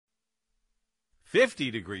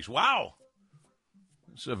50 degrees. Wow.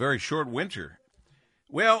 It's a very short winter.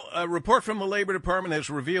 Well, a report from the Labor Department has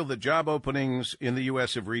revealed that job openings in the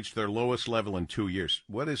U.S. have reached their lowest level in 2 years.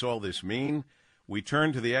 What does all this mean? We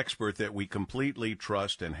turn to the expert that we completely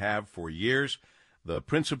trust and have for years, the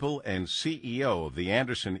principal and CEO of the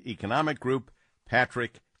Anderson Economic Group,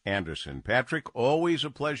 Patrick Anderson. Patrick, always a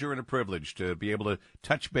pleasure and a privilege to be able to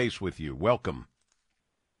touch base with you. Welcome.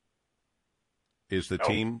 Is the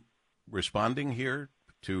team responding here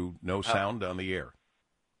to no sound on the air?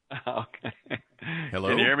 Okay. Hello?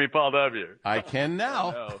 Can you hear me, Paul W.? I can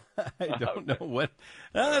now. I don't know what.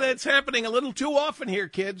 That's happening a little too often here,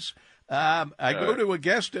 kids. I go to a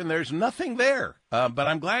guest and there's nothing there, but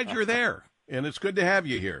I'm glad you're there, and it's good to have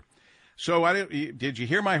you here. So did you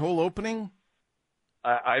hear my whole opening?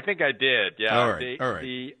 I think I did, yeah. All right.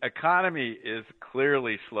 The economy is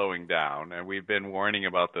clearly slowing down, and we've been warning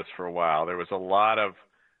about this for a while. There was a lot of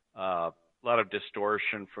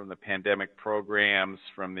distortion from the pandemic programs,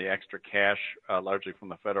 from the extra cash, largely from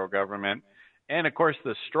the federal government. And, of course,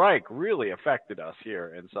 the strike really affected us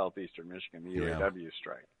here in southeastern Michigan, the UAW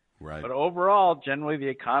strike. Right. But overall, generally, the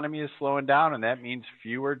economy is slowing down, and that means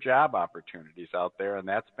fewer job opportunities out there, and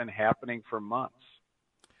that's been happening for months.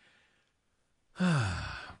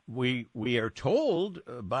 We are told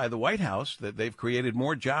by the White House that they've created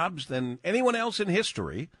more jobs than anyone else in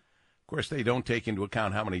history. Of course, they don't take into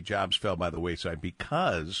account how many jobs fell by the wayside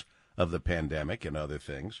because of the pandemic and other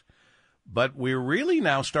things. But we're really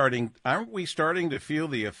now aren't we starting to feel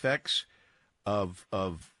the effects of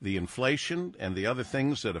the inflation and the other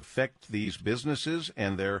things that affect these businesses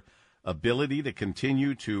and their ability to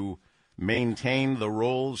continue to maintain the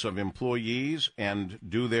roles of employees and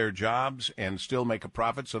do their jobs and still make a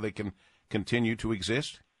profit so they can continue to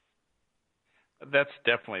exist? That's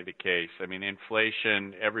definitely the case. I mean,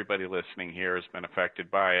 inflation, everybody listening here has been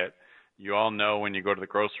affected by it. You all know when you go to the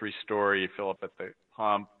grocery store, you fill up at the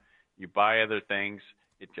pump, you buy other things,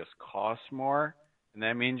 it just costs more. And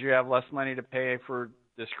that means you have less money to pay for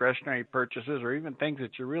discretionary purchases or even things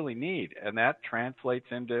that you really need. And that translates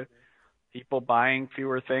into people buying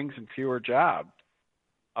fewer things and fewer jobs.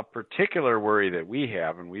 A particular worry that we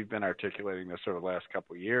have, and we've been articulating this over the last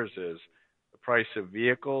couple of years, is the price of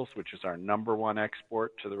vehicles, which is our number one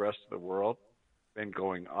export to the rest of the world, been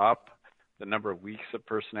going up. The number of weeks a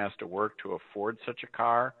person has to work to afford such a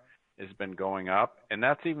car has been going up, and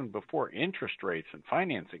that's even before interest rates and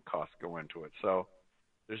financing costs go into it. So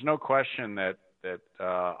there's no question that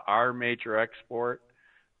our major export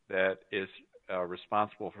that is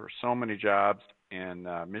responsible for so many jobs in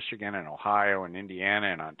Michigan and Ohio and Indiana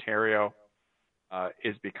and Ontario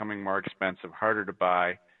is becoming more expensive, harder to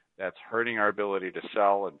buy. That's hurting our ability to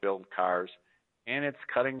sell and build cars, and it's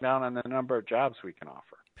cutting down on the number of jobs we can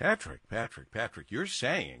offer. Patrick, you're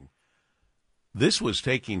saying this was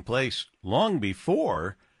taking place long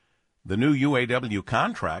before the new UAW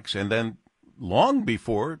contracts and then long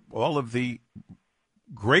before all of the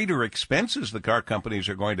greater expenses the car companies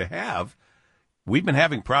are going to have. We've been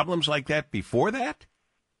having problems like that before that?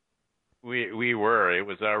 We were. It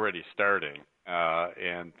was already starting.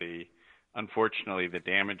 And unfortunately, the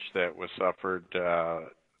damage that was suffered to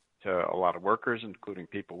a lot of workers, including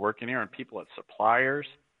people working here and people at suppliers,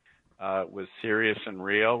 was serious and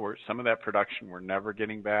real. Some of that production we're never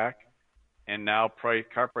getting back. And now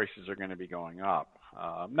car prices are going to be going up.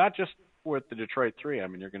 Not just with the Detroit 3. I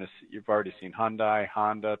mean, you've already seen Hyundai,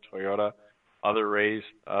 Honda, Toyota,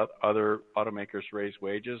 other automakers raise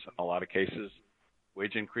wages. In a lot of cases,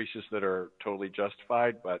 wage increases that are totally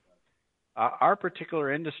justified. But our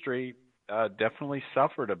particular industry definitely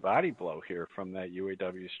suffered a body blow here from that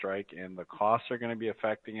UAW strike, and the costs are going to be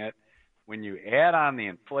affecting it. When you add on the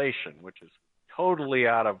inflation, which is totally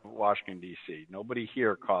out of Washington, D.C., nobody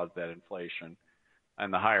here caused that inflation,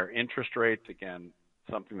 and the higher interest rates, again,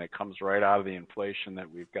 something that comes right out of the inflation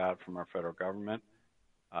that we've got from our federal government,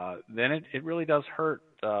 then it really does hurt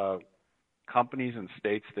companies and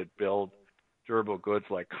states that build durable goods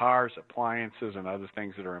like cars, appliances, and other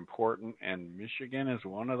things that are important. And Michigan is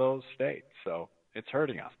one of those states, so it's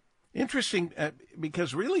hurting us. Interesting,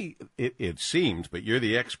 because really it seems, but you're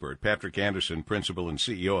the expert, Patrick Anderson, principal and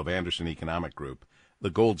CEO of Anderson Economic Group, the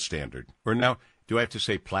gold standard. Or now, do I have to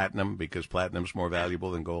say platinum because platinum's more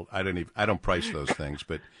valuable than gold? I don't price those things,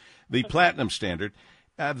 but the platinum standard.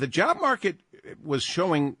 The job market was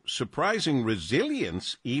showing surprising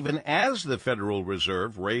resilience even as the Federal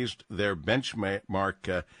Reserve raised their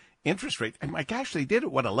benchmark interest rate. And my gosh, they did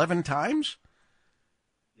it, 11 times?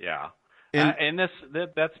 Yeah. And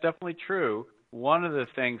that's definitely true. One of the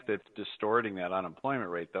things that's distorting that unemployment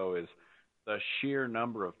rate, though, is the sheer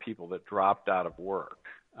number of people that dropped out of work.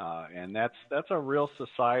 And that's a real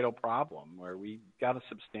societal problem where we got a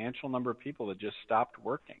substantial number of people that just stopped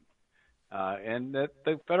working. And that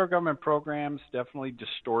the federal government programs definitely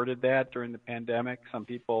distorted that during the pandemic. Some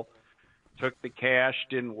people took the cash,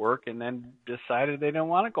 didn't work, and then decided they didn't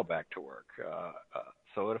want to go back to work.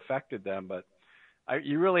 So it affected them. But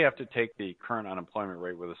you really have to take the current unemployment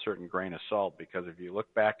rate with a certain grain of salt, because if you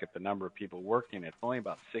look back at the number of people working, it's only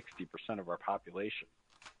about 60% of our population.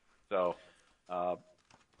 So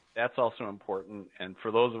that's also important. And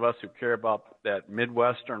for those of us who care about that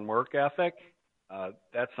Midwestern work ethic,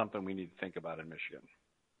 that's something we need to think about in Michigan.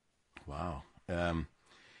 Wow.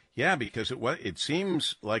 Yeah, because it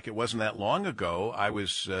seems like it wasn't that long ago. I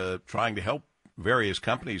was trying to help various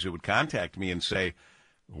companies who would contact me and say,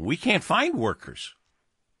 we can't find workers.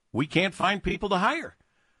 We can't find people to hire.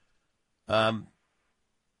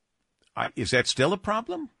 Is that still a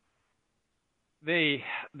problem?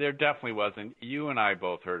 There definitely wasn't. You and I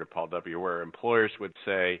both heard it, Paul W., where employers would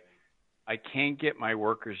say, I can't get my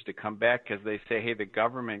workers to come back because they say, hey, the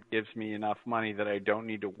government gives me enough money that I don't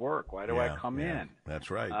need to work. Why do I come in? That's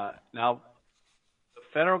right. Now, the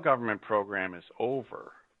federal government program is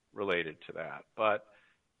over related to that, but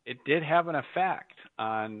it did have an effect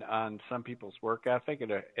on some people's work ethic.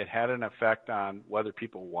 It had an effect on whether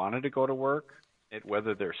people wanted to go to work,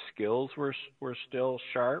 whether their skills were still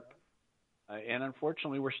sharp. And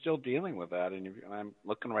unfortunately, we're still dealing with that. And I'm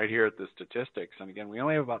looking right here at the statistics. And again, we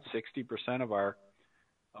only have about 60% of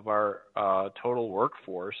our total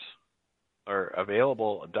workforce or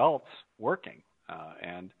available adults working.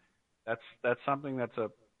 And that's something that's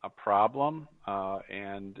a problem.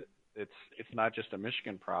 And it's not just a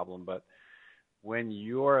Michigan problem, but when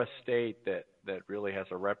you're a state that really has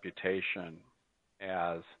a reputation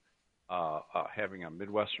as having a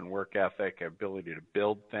Midwestern work ethic, ability to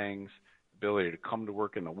build things, ability to come to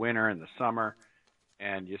work in the winter and the summer,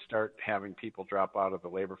 and you start having people drop out of the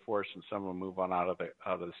labor force and some of them move on out of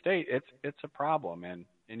the state, it's a problem. And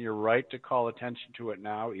you're right to call attention to it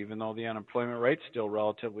now, even though the unemployment rate's still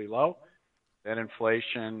relatively low. That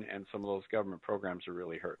inflation and some of those government programs are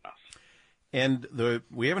really hurting us. And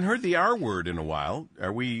we haven't heard the R word in a while.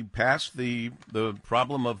 Are we past the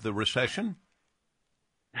problem of the recession?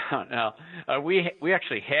 Now, we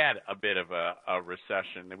actually had a bit of a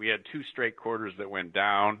recession. We had 2 straight quarters that went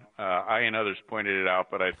down. I and others pointed it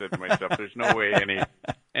out, but I said to myself, there's no way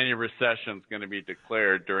any recession is going to be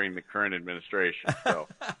declared during the current administration. So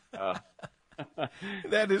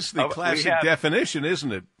that is the classic definition,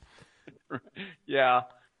 isn't it? Yeah,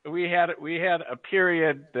 we had a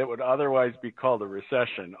period that would otherwise be called a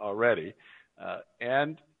recession already,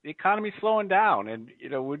 and the economy's slowing down. And,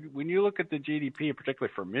 when you look at the GDP,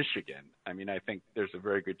 particularly for Michigan, I mean, I think there's a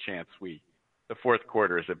very good chance the fourth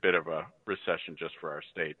quarter is a bit of a recession just for our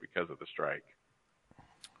state because of the strike.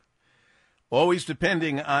 Always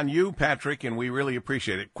depending on you, Patrick, and we really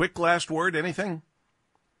appreciate it. Quick last word, anything?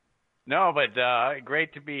 No, but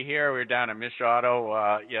great to be here. We were down at Mish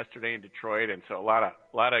Auto yesterday in Detroit, and so a lot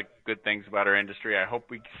of good things about our industry. I hope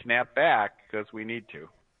we snap back because we need to.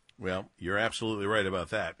 Well, you're absolutely right about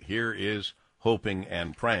that. Here is hoping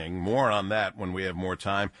and praying. More on that when we have more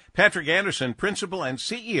time. Patrick Anderson, Principal and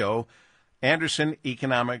CEO, Anderson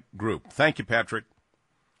Economic Group. Thank you, Patrick.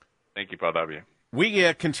 Thank you, Paul W.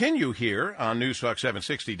 We continue here on News Talk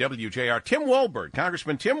 760 WJR. Tim Walberg,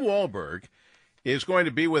 Congressman Tim Walberg, is going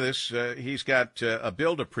to be with us. He's got a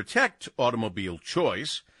bill to protect automobile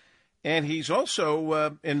choice, and he's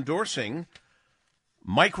also endorsing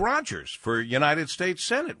Mike Rogers for United States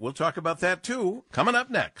Senate. We'll talk about that, too, coming up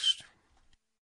next.